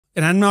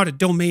And I'm not a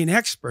domain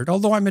expert,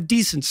 although I'm a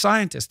decent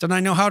scientist and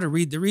I know how to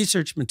read the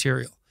research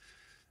material.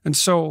 And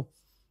so,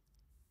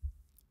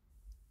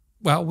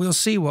 well, we'll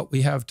see what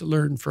we have to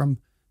learn from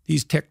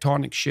these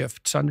tectonic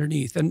shifts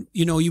underneath. And,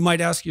 you know, you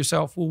might ask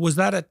yourself, well, was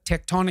that a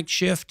tectonic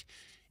shift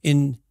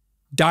in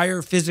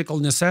dire physical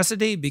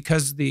necessity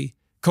because the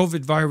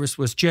COVID virus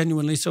was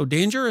genuinely so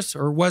dangerous?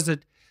 Or was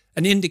it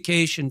an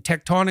indication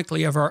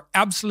tectonically of our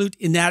absolute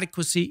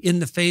inadequacy in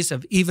the face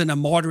of even a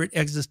moderate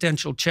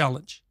existential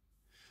challenge?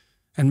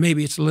 And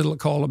maybe it's a little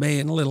column A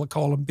and a little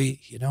column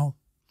B, you know?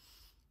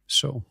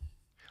 So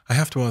I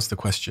have to ask the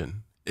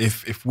question,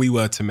 if we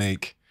were to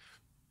make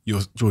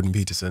your Jordan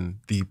Peterson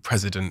the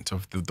president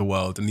of the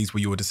world and these were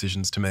your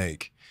decisions to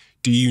make,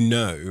 do you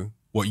know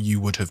what you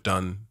would have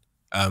done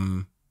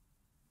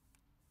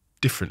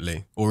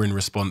differently or in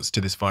response to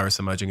this virus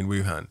emerging in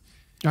Wuhan?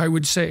 I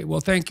would say,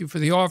 well, thank you for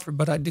the offer,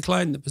 but I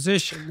declined the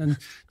position. And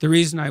the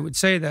reason I would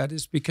say that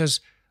is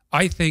because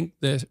I think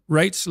the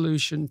right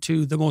solution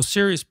to the most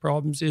serious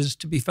problems is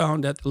to be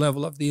found at the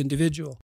level of the individual.